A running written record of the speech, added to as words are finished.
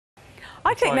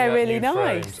I think they're really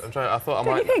nice. Frames. I thought I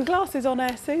Don't might. you think glasses on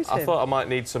air suit him? I thought I might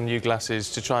need some new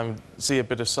glasses to try and see a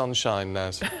bit of sunshine,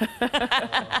 Naz.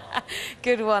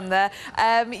 Good one there.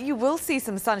 You will see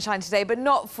some sunshine today, but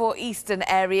not for eastern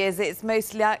areas. It's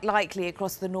most likely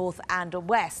across the north and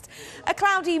west. A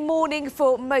cloudy morning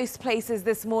for most places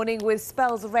this morning, with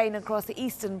spells of rain across the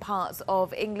eastern parts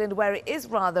of England, where it is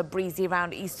rather breezy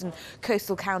around eastern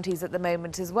coastal counties at the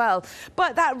moment as well.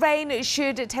 But that rain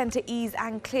should tend to ease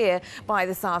and clear by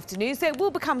this afternoon, so it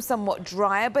will become somewhat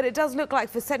drier, but it does look like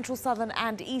for central, southern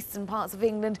and eastern parts of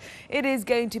England it is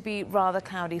going to be rather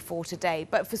cloudy for today.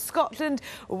 But for Scotland,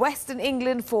 western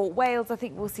England, for Wales, I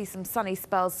think we'll see some sunny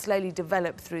spells slowly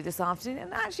develop through this afternoon,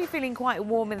 and actually feeling quite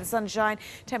warm in the sunshine.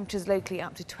 Temperatures locally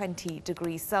up to 20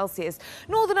 degrees Celsius.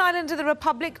 Northern Ireland of the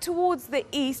Republic, towards the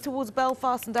east, towards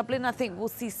Belfast and Dublin, I think we'll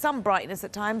see some brightness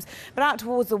at times, but out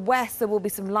towards the west there will be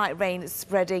some light rain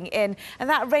spreading in, and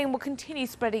that rain will continue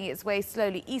spreading its way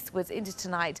slowly eastwards into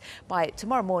tonight by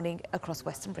tomorrow morning across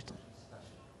western Britain.